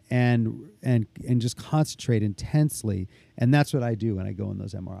and just concentrate intensely. And that's what I do when I go in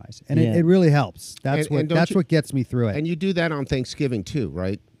those MRIs. And Yeah. it really helps. That's And don't what gets me through it. And you do that on Thanksgiving too,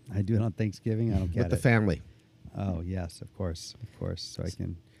 right? I do it on Thanksgiving. I don't get With the it. family. Oh yes, of course, so I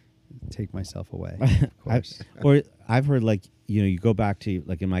can take myself away. Of course. I've heard you go back to,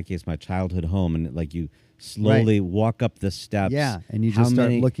 like in my case, my childhood home, and you slowly walk up the steps. Yeah, and you How just start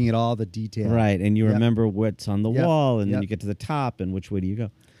many- looking at all the detail. Right, and you Yep. remember what's on the Yep. wall, and then Yep. you get to the top, and which way do you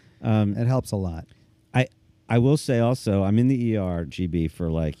go? It helps a lot. I will say also, I'm in the ER, GB, for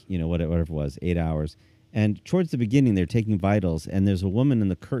whatever it was, 8 hours. And towards the beginning, they're taking vitals, and there's a woman in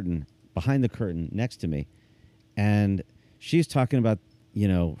the curtain, behind the curtain, next to me. And she's talking about,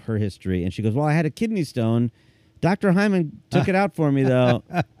 her history. And she goes, well, I had a kidney stone. Dr. Hyman took it out for me, though.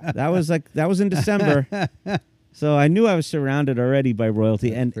 That was in December. So I knew I was surrounded already by royalty.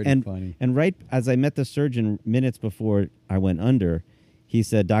 That's pretty funny. And right as I met the surgeon minutes before I went under, he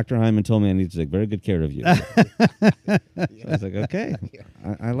said, Dr. Hyman told me I need to take very good care of you. So I was like, okay,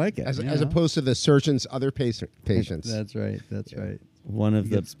 I like it. As opposed to the surgeon's other patients. That's right. That's right. One of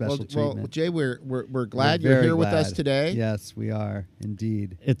You the get special well, treatment. Jay, we're glad We're you're very here with glad. us today. Yes, we are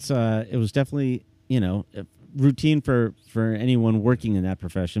indeed. it was definitely routine for anyone working in that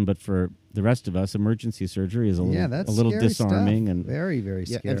profession, but for the rest of us, emergency surgery is a That's little scary disarming. stuff. And very, very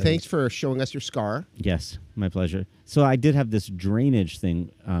Yeah, scary. and thanks for showing us your scar. yes, my pleasure. So I did have this drainage thing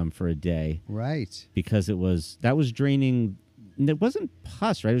for a day Right. because that was draining. And it wasn't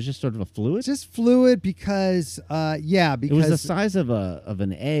pus, right? It was just sort of a fluid. It's just fluid because It was the size of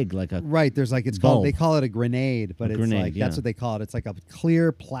an egg, like a right. There's it's bulb. called, they call it a grenade, but A it's grenade, that's yeah. what they call it. It's like a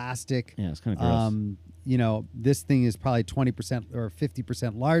clear plastic. Yeah, it's kind of gross. This thing is probably 20% or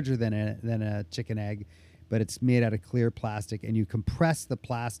 50% larger than a chicken egg, but it's made out of clear plastic, and you compress the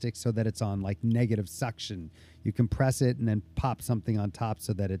plastic so that it's on negative suction. You compress it and then pop something on top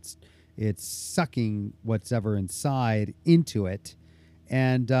so that it's sucking what's ever inside into it.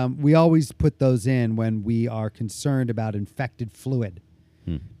 And we always put those in when we are concerned about infected fluid.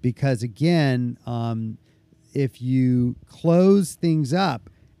 Because again, if you close things up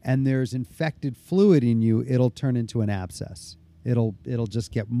and there's infected fluid in you, it'll turn into an abscess. It'll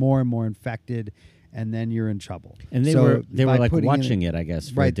just get more and more infected, and then you're in trouble. And they So were by like putting watching it, I guess,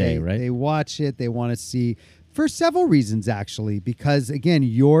 for a right, day, they, right? They watch it. They want to see for several reasons, actually, because again,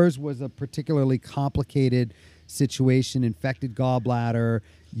 yours was a particularly complicated situation, infected gallbladder.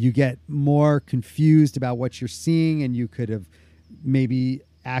 You get more confused about what you're seeing, and you could have maybe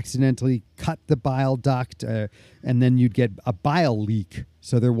accidentally cut the bile duct, and then you'd get a bile leak.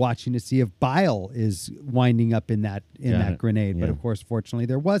 So they're watching to see if bile is winding up in that grenade. But Yeah. of course, fortunately,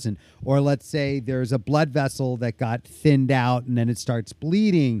 there wasn't. Or let's say there's a blood vessel that got thinned out, and then it starts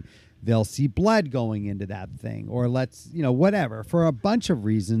bleeding. They'll see blood going into that thing. Or whatever. For a bunch of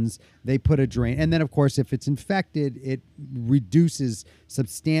reasons, they put a drain. And then, of course, if it's infected, it reduces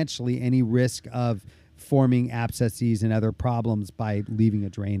substantially any risk of forming abscesses and other problems by leaving a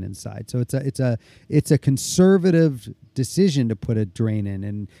drain inside. So it's a conservative decision to put a drain in.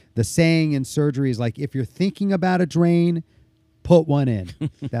 And the saying in surgery is like, if you're thinking about a drain, put one in.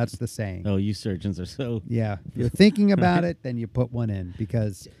 That's the saying. Oh, you surgeons are so. Yeah. If you're thinking about it, then you put one in,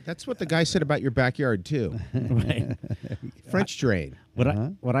 because That's what the guy said about your backyard too. Right. French drain.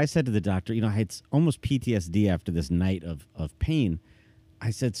 What I said to the doctor, I had almost PTSD after this night of pain.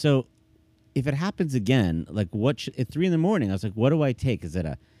 I said, so if it happens again, like at 3 a.m, I was like, what do I take? Is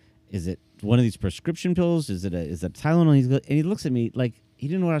it one of these prescription pills? Is it Tylenol? And he looks at me like he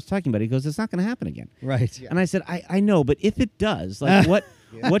didn't know what I was talking about. He goes, it's not going to happen again. right. And I said, I know, but if it does, like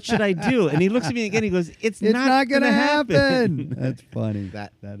what should I do? And he looks at me again. He goes, it's not going to gonna happen. That's funny.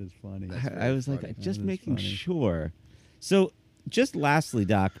 That- that is funny. I was like, funny. just That is making funny. sure. So, just lastly,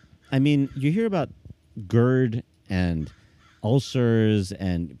 Doc, I mean, you hear about GERD and ulcers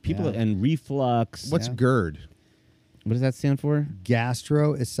and people Yeah. and reflux. What's Yeah. GERD? What does that stand for?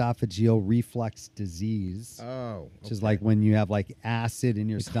 Gastroesophageal reflux disease, Oh, which is like when you have like acid in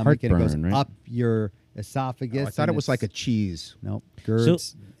your It's stomach and it goes heartburn, right? up your esophagus. I thought and it was like a cheese. no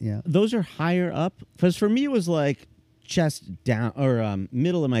GERDs. Yeah. Those are higher up. Because for me, it was like chest down or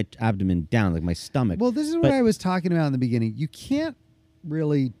middle of my abdomen down, like my stomach. Well, this is what But- I was talking about in the beginning. You can't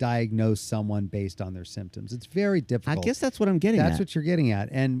really diagnose someone based on their symptoms. It's very I difficult. guess that's what I'm getting That's at. what you're getting at.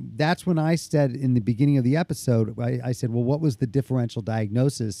 And that's when I said in the beginning of the episode, I said, well, what was the differential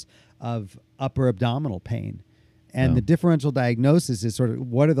diagnosis of upper abdominal pain? And Oh. the differential diagnosis is sort of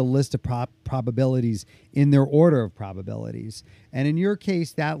what are the list of probabilities in their order of probabilities. And in your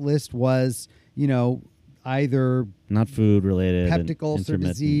case, that list was, either Not food related. and peptic ulcer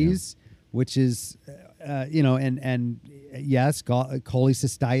intermittent, disease, which is, and yes,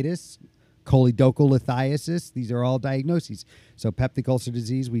 cholecystitis, choledocholithiasis. These are all diagnoses. So peptic ulcer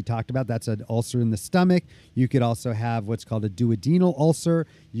disease, we talked about, that's an ulcer in the stomach. You could also have what's called a duodenal ulcer.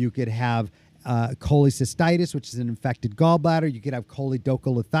 You could have cholecystitis, which is an infected gallbladder. You could have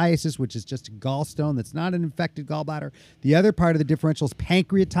choledocholithiasis, which is just a gallstone that's not an infected gallbladder. The other part of the differential is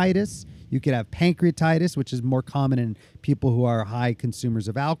pancreatitis. You could have pancreatitis, which is more common in people who are high consumers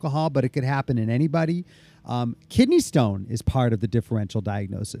of alcohol, but it could happen in anybody. Kidney stone is part of the differential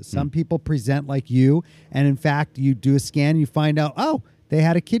diagnosis. Some people present like you, and in fact, you do a scan, you find out, oh, they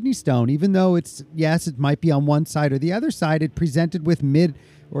had a kidney stone, even though it might be on one side or the other side, it presented with mid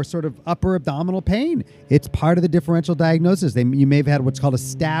or sort of upper abdominal pain. It's part of the differential diagnosis. You may have had what's called a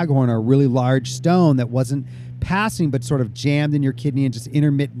staghorn, or a really large stone that wasn't passing but sort of jammed in your kidney and just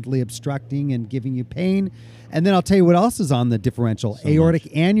intermittently obstructing and giving you pain. And then I'll tell you what else is on the differential.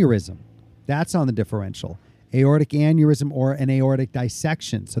 Aortic aneurysm. That's on the differential. Aortic aneurysm or an aortic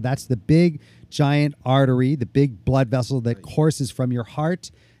dissection. So that's the big giant artery, the big blood vessel that courses from your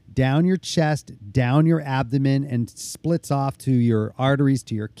heart down your chest, down your abdomen, and splits off to your arteries,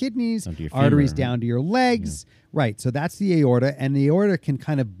 to your kidneys, Down to your arteries femur, down to your legs. Right. So that's the aorta. And the aorta can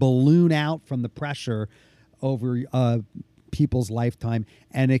kind of balloon out from the pressure over people's lifetime,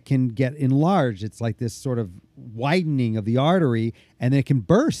 and it can get enlarged. It's like this sort of widening of the artery, and then it can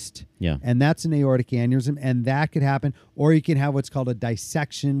burst. Yeah. And that's an aortic aneurysm, and that could happen. Or you can have what's called a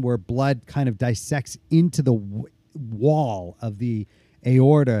dissection, where blood kind of dissects into the wall of the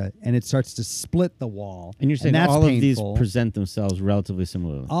aorta, and it starts to split the wall. And you're saying that's all painful. of these present themselves relatively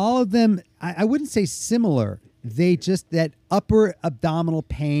similarly. All of them, I wouldn't say similar. They just, that upper abdominal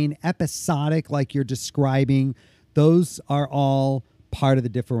pain, episodic, like you're describing, those are all part of the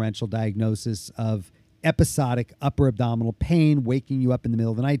differential diagnosis of episodic upper abdominal pain, waking you up in the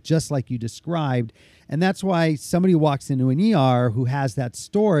middle of the night, just like you described. And that's why somebody who walks into an ER who has that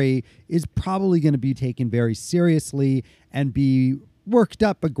story is probably going to be taken very seriously and be worked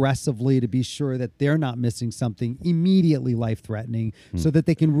up aggressively to be sure that they're not missing something immediately life-threatening, so that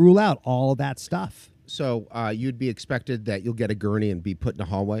they can rule out all of that stuff. So you'd be expected that you'll get a gurney and be put in a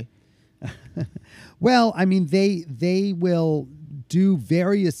hallway? Well, I mean, they will do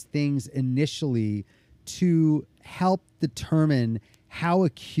various things initially to help determine how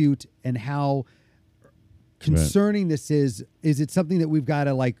acute and how concerning this is. Is it something that we've got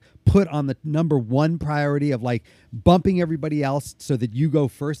to like put on the number one priority of like bumping everybody else so that you go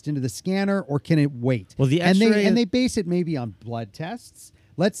first into the scanner, or can it wait? Well, the and X-ray- they base it maybe on blood tests.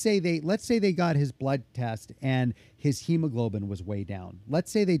 Let's say they got his blood test and his hemoglobin was way down.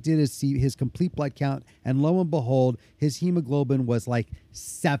 Let's say they did his complete blood count, and lo and behold, his hemoglobin was like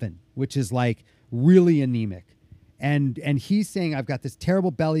 7, which is like really anemic. And he's saying, I've got this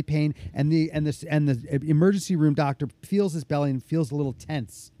terrible belly pain, and the emergency room doctor feels his belly and feels a little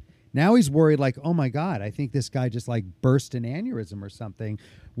tense. Now he's worried, like, oh my God, I think this guy just like burst an aneurysm or something.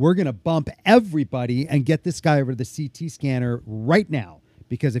 We're going to bump everybody and get this guy over to the CT scanner right now.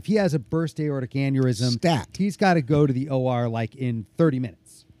 Because if he has a burst aortic aneurysm, he's got to go to the OR like in 30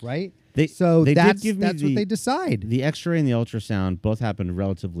 minutes, right? That's what they decide. The X-ray and the ultrasound both happened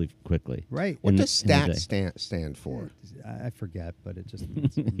relatively quickly. Right. What does STAT stand for? I forget, but it just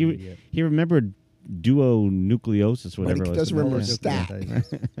means he remembered duonucleosis, whatever. But he it was. doesn't remember STAT. I don't know.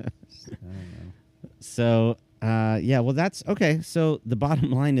 So, well, that's okay. So the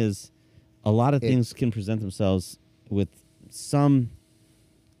bottom line is a lot of things can present themselves with some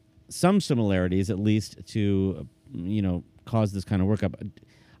similarities, at least, to, cause this kind of workup.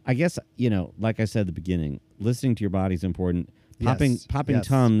 I guess, like I said at the beginning, listening to your body is important. Popping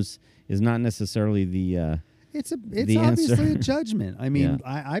Tums is not necessarily the It's the obviously answer. a judgment. I mean,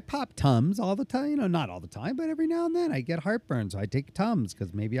 I pop Tums all the time. Not all the time, but every now and then I get heartburn, so I take Tums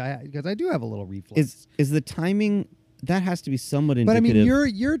because I do have a little reflux. Is the timing that has to be somewhat But indicative? I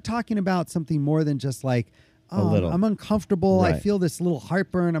mean, you're talking about something more than just like, I'm uncomfortable. Right. I feel this little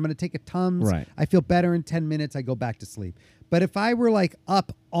heartburn. I'm going to take a Tums. Right. I feel better in 10 minutes. I go back to sleep. But if I were like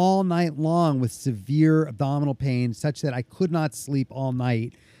up all night long with severe abdominal pain such that I could not sleep all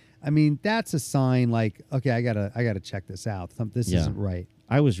night, I mean, that's a sign like, okay, I gotta check this out. This isn't right.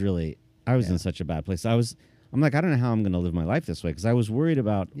 I was in such a bad place. I'm like, I don't know how I'm going to live my life this way, because I was worried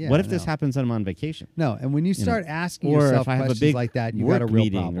about what if this happens and I'm on vacation. No, and when you start asking or yourself if I have a questions big like that, you work got a real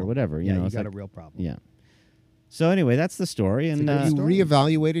meeting problem or whatever. You know, you it's got like, a real problem. Yeah. So anyway, that's the story. And you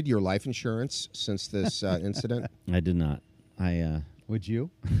reevaluated your life insurance since this incident? I did not. Would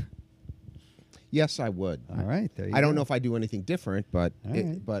you? Yes, I would. All right, there you go. I don't know if I do anything different, but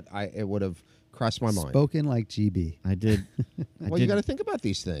right. it would have crossed my mind. Spoken like GB. I did. You got to think about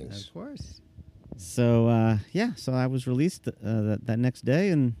these things. Of course. So so I was released that next day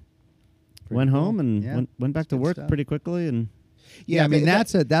and went home and went back to work pretty quickly. And I mean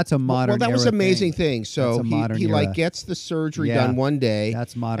that's a modern. Well, that was an era amazing thing. So he like gets the surgery done one day.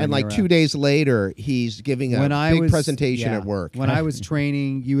 That's modern. And like era. 2 days later, he's giving a big presentation at work. When I was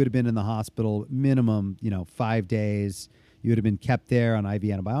training, you would have been in the hospital minimum, 5 days. You would have been kept there on IV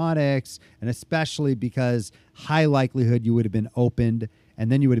antibiotics, and especially because high likelihood you would have been opened,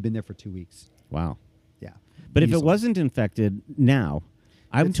 and then you would have been there for 2 weeks. Wow. Yeah. But if it wasn't infected now,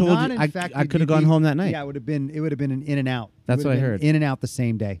 I'm told I could have gone home that night. Yeah, it would have been an in and out. That's what I heard. In and out the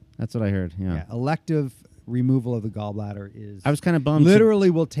same day. That's what I heard. Yeah. Elective removal of the gallbladder is. I was kind of bummed. Literally,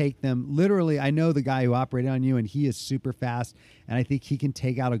 will take them. Literally, I know the guy who operated on you, and he is super fast, and I think he can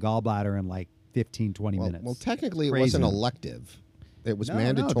take out a gallbladder in like 15, 20 minutes. Well, technically, it Crazy. wasn't elective. It was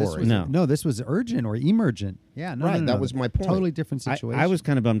mandatory. This was urgent or emergent. Yeah, no, right. That was my point. Totally different situation. I was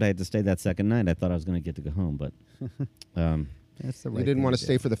kind of bummed I had to stay that second night. I thought I was going to get to go home, but that's the right. You didn't want to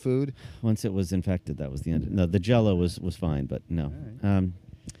stay for the food? Once it was infected, that was the end. No, the Jello was fine, but no. Right.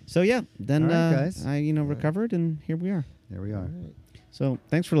 So yeah, then guys. I recovered, and here we are. There we are. Right. So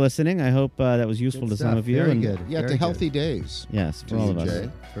thanks for listening. I hope that was useful to some of you. Very and good. Yeah, Very to healthy days. Yes, for To all you, of us. Jay.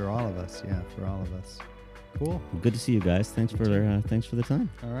 For all of us. Yeah, for all of us. Cool. Good to see you guys. Thanks for the time.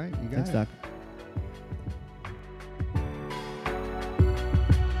 All right, you got Thanks, it. Doc.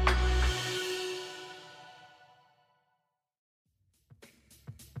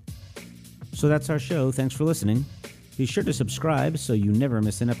 So that's our show. Thanks for listening. Be sure to subscribe so you never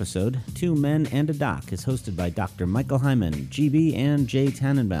miss an episode. 2 Men and a Doc is hosted by Dr. Michael Hyman, GB, and Jay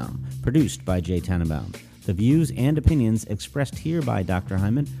Tannenbaum. Produced by Jay Tannenbaum. The views and opinions expressed here by Dr.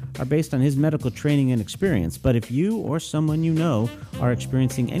 Hyman are based on his medical training and experience, but if you or someone you know are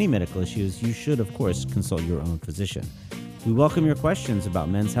experiencing any medical issues, you should, of course, consult your own physician. We welcome your questions about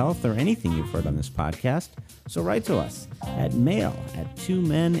men's health or anything you've heard on this podcast, so write to us at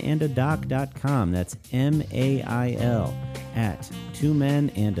mail@twomenandadoc.com. That's MAIL at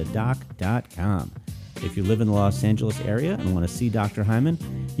twomenandadoc.com. If you live in the Los Angeles area and want to see Dr. Hyman,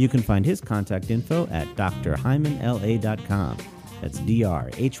 you can find his contact info at drhymanla.com. That's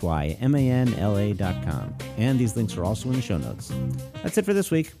drhymanla.com. And these links are also in the show notes. That's it for this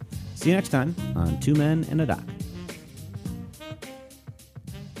week. See you next time on 2 Men and a Doc.